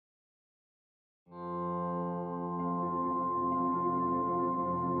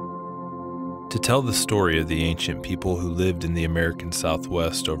To tell the story of the ancient people who lived in the American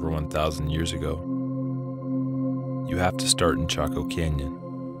Southwest over 1,000 years ago, you have to start in Chaco Canyon.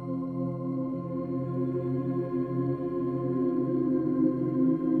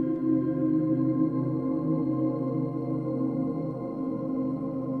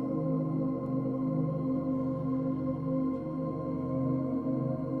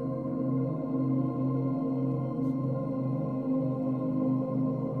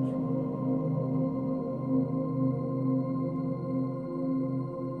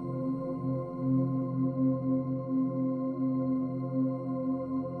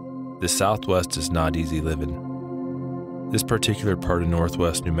 The Southwest is not easy living. This particular part of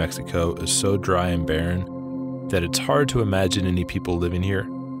northwest New Mexico is so dry and barren that it's hard to imagine any people living here,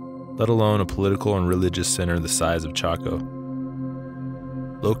 let alone a political and religious center the size of Chaco.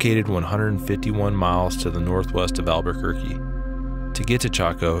 Located 151 miles to the northwest of Albuquerque, to get to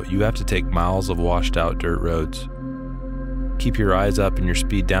Chaco, you have to take miles of washed-out dirt roads. Keep your eyes up and your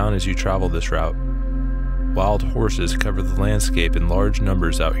speed down as you travel this route. Wild horses cover the landscape in large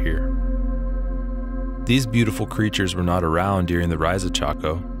numbers out here. These beautiful creatures were not around during the rise of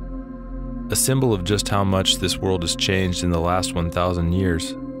Chaco, a symbol of just how much this world has changed in the last 1,000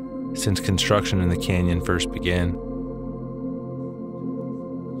 years, since construction in the canyon first began.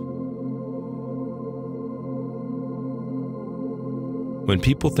 When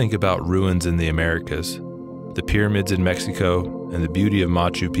people think about ruins in the Americas, the pyramids in Mexico and the beauty of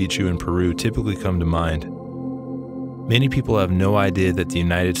Machu Picchu in Peru typically come to mind. Many people have no idea that the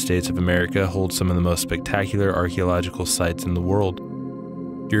United States of America holds some of the most spectacular archaeological sites in the world.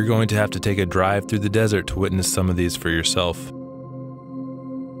 You're going to have to take a drive through the desert to witness some of these for yourself.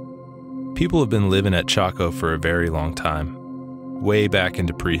 People have been living at Chaco for a very long time, way back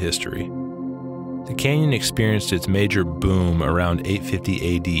into prehistory. The canyon experienced its major boom around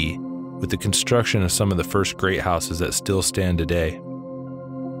 850 AD with the construction of some of the first great houses that still stand today.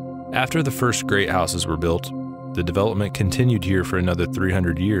 After the first great houses were built, the development continued here for another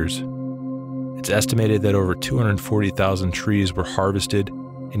 300 years. It's estimated that over 240,000 trees were harvested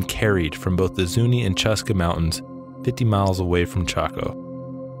and carried from both the Zuni and Chusca Mountains 50 miles away from Chaco.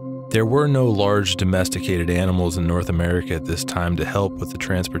 There were no large domesticated animals in North America at this time to help with the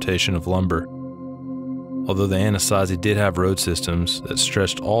transportation of lumber. Although the Anasazi did have road systems that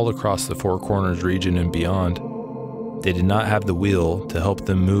stretched all across the Four Corners region and beyond, they did not have the wheel to help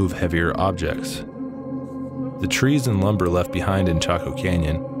them move heavier objects. The trees and lumber left behind in Chaco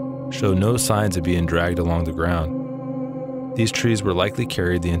Canyon show no signs of being dragged along the ground. These trees were likely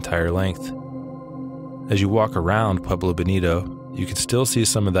carried the entire length. As you walk around Pueblo Bonito, you can still see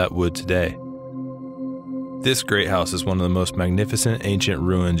some of that wood today. This great house is one of the most magnificent ancient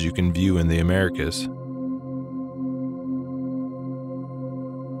ruins you can view in the Americas.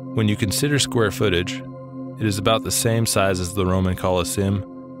 When you consider square footage, it is about the same size as the Roman Colosseum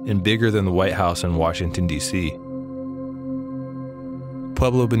and bigger than the White House in Washington, D.C.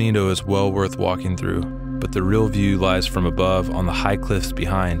 Pueblo Bonito is well worth walking through, but the real view lies from above on the high cliffs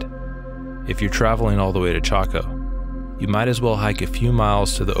behind. If you're traveling all the way to Chaco, you might as well hike a few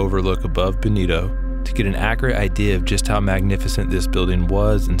miles to the overlook above Bonito to get an accurate idea of just how magnificent this building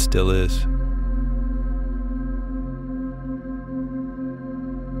was and still is.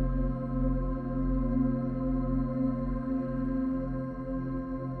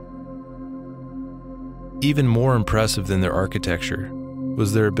 Even more impressive than their architecture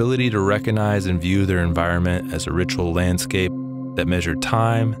was their ability to recognize and view their environment as a ritual landscape that measured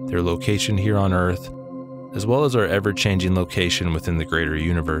time, their location here on Earth, as well as our ever-changing location within the greater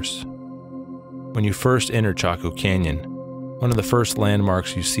universe. When you first enter Chaco Canyon, one of the first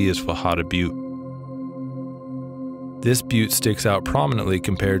landmarks you see is Fajada Butte. This butte sticks out prominently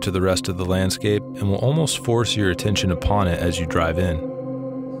compared to the rest of the landscape and will almost force your attention upon it as you drive in.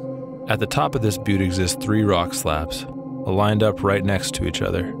 At the top of this butte exist 3 rock slabs, lined up right next to each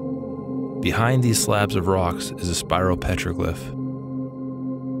other. Behind these slabs of rocks is a spiral petroglyph.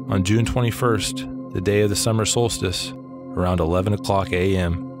 On June 21st, the day of the summer solstice, around 11 o'clock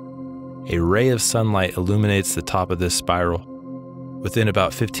a.m., a ray of sunlight illuminates the top of this spiral. Within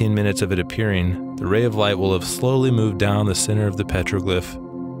about 15 minutes of it appearing, the ray of light will have slowly moved down the center of the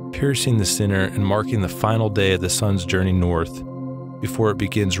petroglyph, piercing the center and marking the final day of the sun's journey north, before it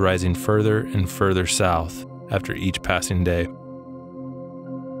begins rising further and further south after each passing day.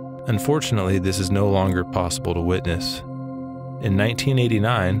 Unfortunately, this is no longer possible to witness. In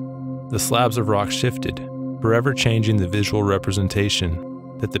 1989, the slabs of rock shifted, forever changing the visual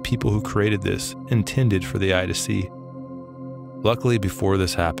representation that the people who created this intended for the eye to see. Luckily, before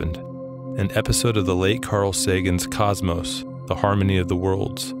this happened, an episode of the late Carl Sagan's Cosmos, The Harmony of the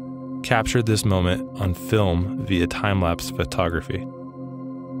Worlds, captured this moment on film via time-lapse photography.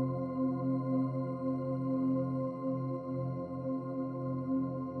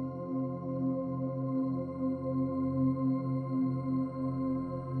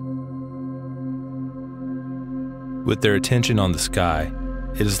 With their attention on the sky,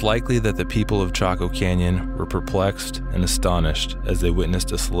 it is likely that the people of Chaco Canyon were perplexed and astonished as they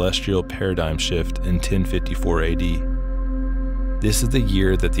witnessed a celestial paradigm shift in 1054 AD. This is the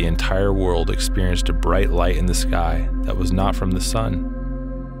year that the entire world experienced a bright light in the sky that was not from the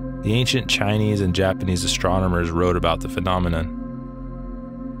sun. The ancient Chinese and Japanese astronomers wrote about the phenomenon.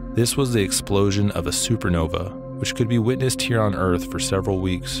 This was the explosion of a supernova, which could be witnessed here on Earth for several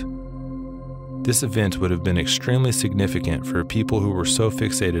weeks. This event would have been extremely significant for people who were so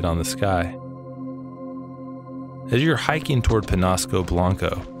fixated on the sky. As you're hiking toward Penasco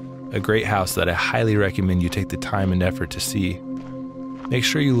Blanco, a great house that I highly recommend you take the time and effort to see, make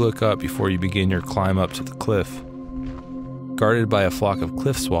sure you look up before you begin your climb up to the cliff. Guarded by a flock of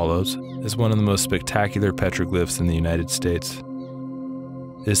cliff swallows is one of the most spectacular petroglyphs in the United States.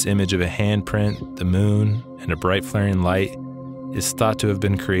 This image of a handprint, the moon, and a bright flaring light is thought to have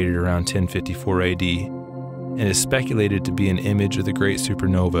been created around 1054 AD, and is speculated to be an image of the great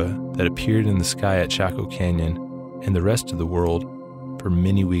supernova that appeared in the sky at Chaco Canyon and the rest of the world for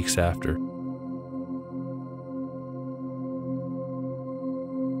many weeks after.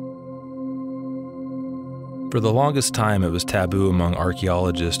 For the longest time, it was taboo among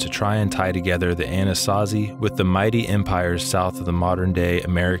archaeologists to try and tie together the Anasazi with the mighty empires south of the modern-day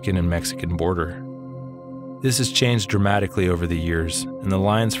American and Mexican border. This has changed dramatically over the years, and the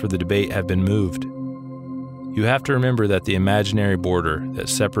lines for the debate have been moved. You have to remember that the imaginary border that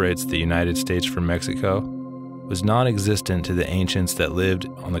separates the United States from Mexico was non-existent to the ancients that lived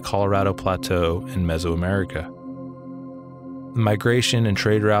on the Colorado Plateau in Mesoamerica. The migration and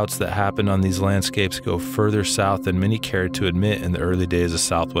trade routes that happened on these landscapes go further south than many cared to admit in the early days of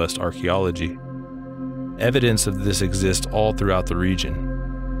Southwest archaeology. Evidence of this exists all throughout the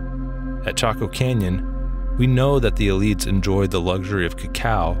region. At Chaco Canyon, we know that the elites enjoyed the luxury of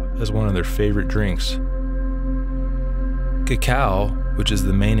cacao as one of their favorite drinks. Cacao, which is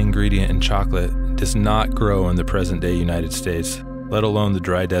the main ingredient in chocolate, does not grow in the present-day United States, let alone the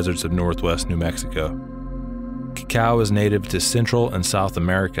dry deserts of northwest New Mexico. Cacao is native to Central and South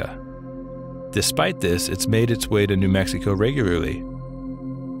America. Despite this, it's made its way to New Mexico regularly.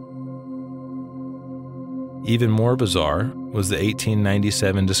 Even more bizarre was the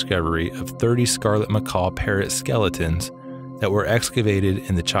 1897 discovery of 30 scarlet macaw parrot skeletons that were excavated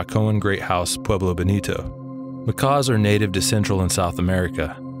in the Chacoan Great House, Pueblo Bonito. Macaws are native to Central and South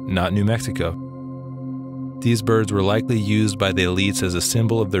America, not New Mexico. These birds were likely used by the elites as a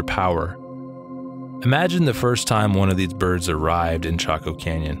symbol of their power. Imagine the first time one of these birds arrived in Chaco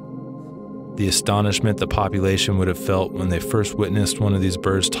Canyon. The astonishment the population would have felt when they first witnessed one of these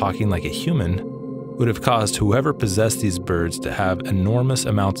birds talking like a human would have caused whoever possessed these birds to have enormous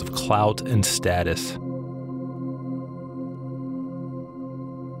amounts of clout and status.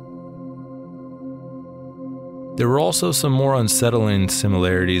 There were also some more unsettling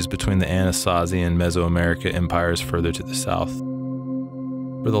similarities between the Anasazi and Mesoamerica empires further to the south.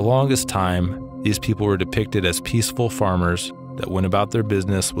 For the longest time, these people were depicted as peaceful farmers that went about their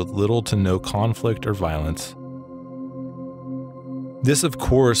business with little to no conflict or violence. This, of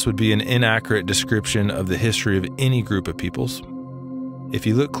course, would be an inaccurate description of the history of any group of peoples. If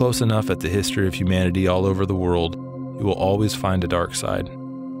you look close enough at the history of humanity all over the world, you will always find a dark side.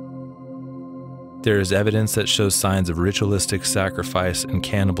 There is evidence that shows signs of ritualistic sacrifice and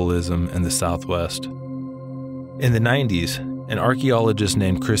cannibalism in the Southwest. In the 90s, an archaeologist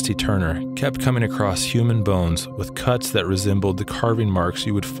named Christy Turner kept coming across human bones with cuts that resembled the carving marks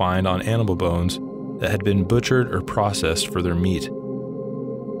you would find on animal bones that had been butchered or processed for their meat.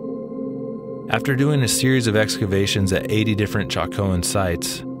 After doing a series of excavations at 80 different Chacoan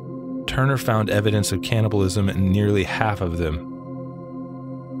sites, Turner found evidence of cannibalism in nearly half of them.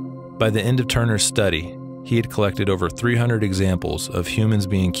 By the end of Turner's study, he had collected over 300 examples of humans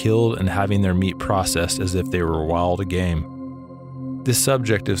being killed and having their meat processed as if they were wild game. This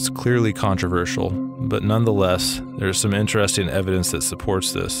subject is clearly controversial, but nonetheless, there is some interesting evidence that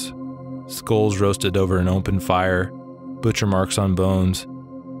supports this. Skulls roasted over an open fire, butcher marks on bones,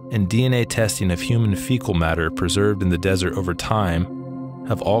 and DNA testing of human fecal matter preserved in the desert over time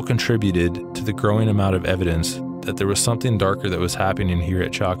have all contributed to the growing amount of evidence that there was something darker that was happening here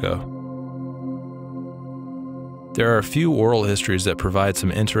at Chaco. There are a few oral histories that provide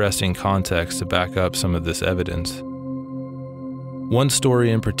some interesting context to back up some of this evidence. One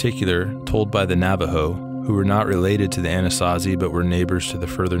story in particular, told by the Navajo, who were not related to the Anasazi but were neighbors to the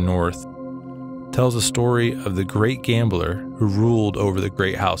further north, tells a story of the great gambler who ruled over the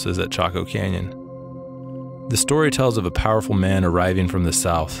great houses at Chaco Canyon. The story tells of a powerful man arriving from the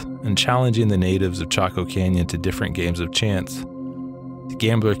south and challenging the natives of Chaco Canyon to different games of chance. The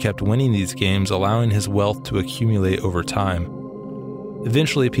gambler kept winning these games, allowing his wealth to accumulate over time.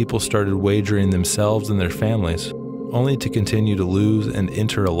 Eventually, people started wagering themselves and their families, only to continue to lose and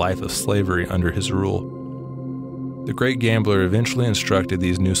enter a life of slavery under his rule. The great gambler eventually instructed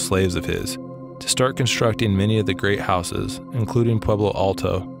these new slaves of his to start constructing many of the great houses, including Pueblo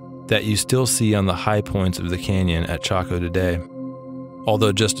Alto, that you still see on the high points of the canyon at Chaco today.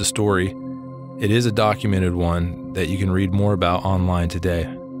 Although just a story, it is a documented one that you can read more about online today.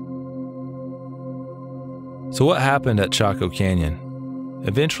 So what happened at Chaco Canyon?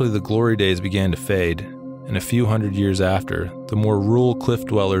 Eventually the glory days began to fade, and a few hundred years after, the more rural cliff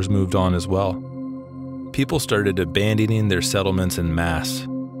dwellers moved on as well. People started abandoning their settlements en masse,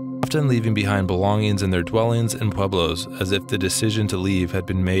 often leaving behind belongings in their dwellings and pueblos as if the decision to leave had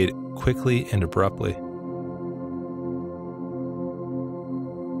been made quickly and abruptly.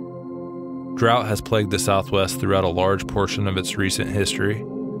 Drought has plagued the Southwest throughout a large portion of its recent history.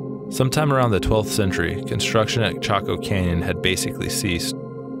 Sometime around the 12th century, construction at Chaco Canyon had basically ceased,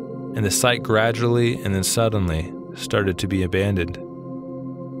 and the site gradually and then suddenly started to be abandoned.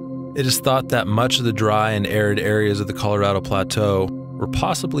 It is thought that much of the dry and arid areas of the Colorado Plateau were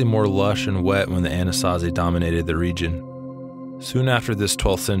possibly more lush and wet when the Anasazi dominated the region. Soon after this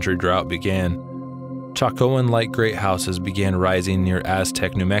 12th century drought began, Chacoan-like great houses began rising near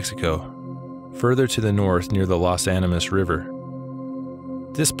Aztec, New Mexico, further to the north near the Los Animas River.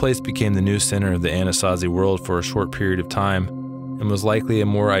 This place became the new center of the Anasazi world for a short period of time, and was likely a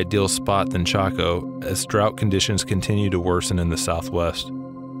more ideal spot than Chaco as drought conditions continued to worsen in the Southwest.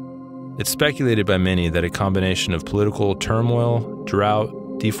 It's speculated by many that a combination of political turmoil,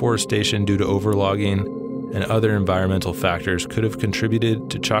 drought, deforestation due to overlogging, and other environmental factors could have contributed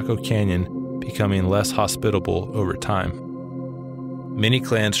to Chaco Canyon becoming less hospitable over time. Many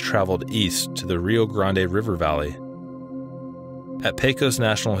clans traveled east to the Rio Grande River Valley. At Pecos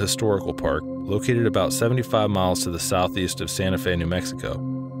National Historical Park, located about 75 miles to the southeast of Santa Fe, New Mexico,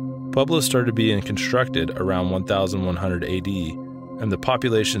 pueblos started being constructed around 1100 AD, and the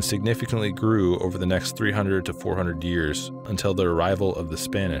population significantly grew over the next 300 to 400 years until the arrival of the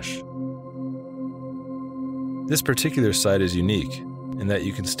Spanish. This particular site is unique in that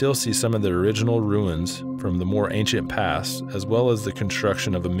you can still see some of the original ruins from the more ancient past, as well as the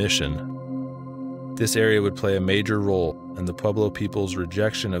construction of a mission. This area would play a major role in the Pueblo people's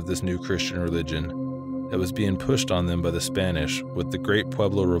rejection of this new Christian religion that was being pushed on them by the Spanish with the Great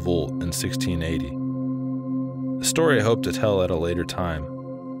Pueblo Revolt in 1680. A story I hope to tell at a later time.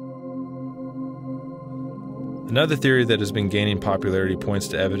 Another theory that has been gaining popularity points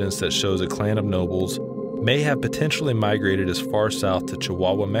to evidence that shows a clan of nobles may have potentially migrated as far south to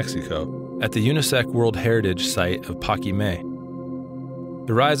Chihuahua, Mexico, at the UNESCO World Heritage Site of Paquimé.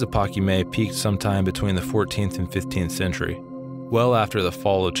 The rise of Paquimé peaked sometime between the 14th and 15th century, well after the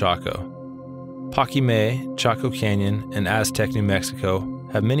fall of Chaco. Paquimé, Chaco Canyon, and Aztec, New Mexico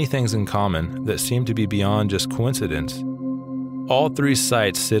have many things in common that seem to be beyond just coincidence. All three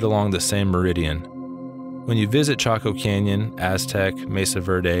sites sit along the same meridian. When you visit Chaco Canyon, Aztec, Mesa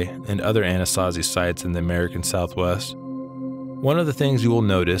Verde, and other Anasazi sites in the American Southwest, one of the things you will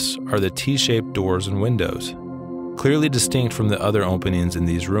notice are the T-shaped doors and windows. Clearly distinct from the other openings in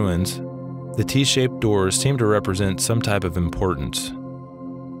these ruins, the T-shaped doors seem to represent some type of importance.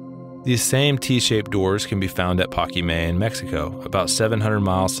 These same T-shaped doors can be found at Paquimé in Mexico, about 700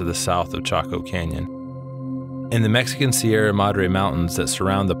 miles to the south of Chaco Canyon. In the Mexican Sierra Madre Mountains that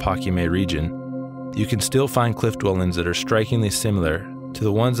surround the Paquimé region, you can still find cliff dwellings that are strikingly similar to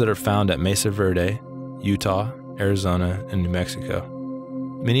the ones that are found at Mesa Verde, Utah, Arizona, and New Mexico.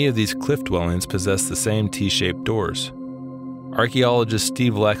 Many of these cliff dwellings possess the same T-shaped doors. Archaeologist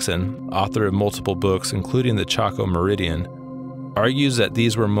Steve Lexon, author of multiple books including the Chaco Meridian, argues that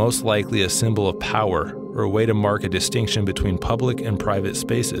these were most likely a symbol of power or a way to mark a distinction between public and private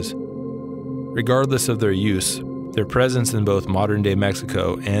spaces. Regardless of their use, their presence in both modern-day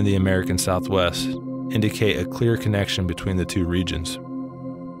Mexico and the American Southwest indicate a clear connection between the two regions.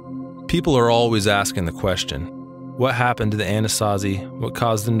 People are always asking the question, what happened to the Anasazi? What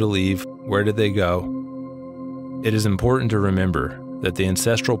caused them to leave? Where did they go? It is important to remember that the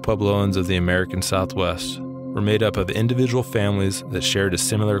ancestral Puebloans of the American Southwest were made up of individual families that shared a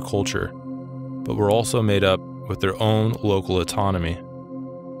similar culture, but were also made up with their own local autonomy.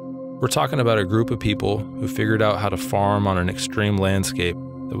 We're talking about a group of people who figured out how to farm on an extreme landscape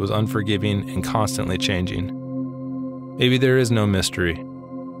that was unforgiving and constantly changing. Maybe there is no mystery.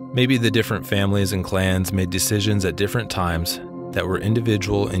 Maybe the different families and clans made decisions at different times that were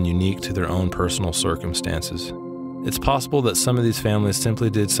individual and unique to their own personal circumstances. It's possible that some of these families simply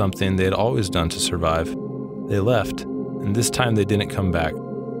did something they had always done to survive. They left, and this time they didn't come back.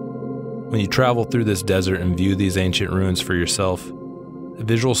 When you travel through this desert and view these ancient ruins for yourself, a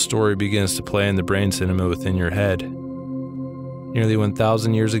visual story begins to play in the brain cinema within your head. Nearly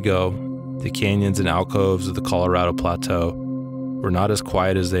 1,000 years ago, the canyons and alcoves of the Colorado Plateau were not as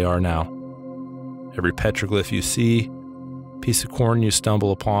quiet as they are now. Every petroglyph you see, piece of corn you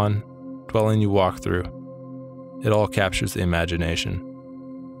stumble upon, dwelling you walk through, it all captures the imagination.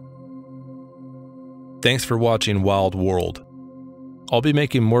 Thanks for watching Wild World. I'll be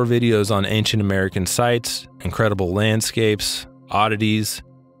making more videos on ancient American sites, incredible landscapes, oddities,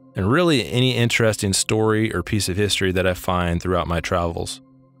 and really any interesting story or piece of history that I find throughout my travels.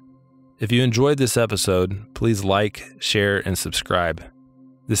 If you enjoyed this episode, please like, share, and subscribe.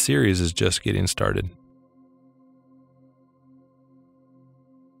 This series is just getting started.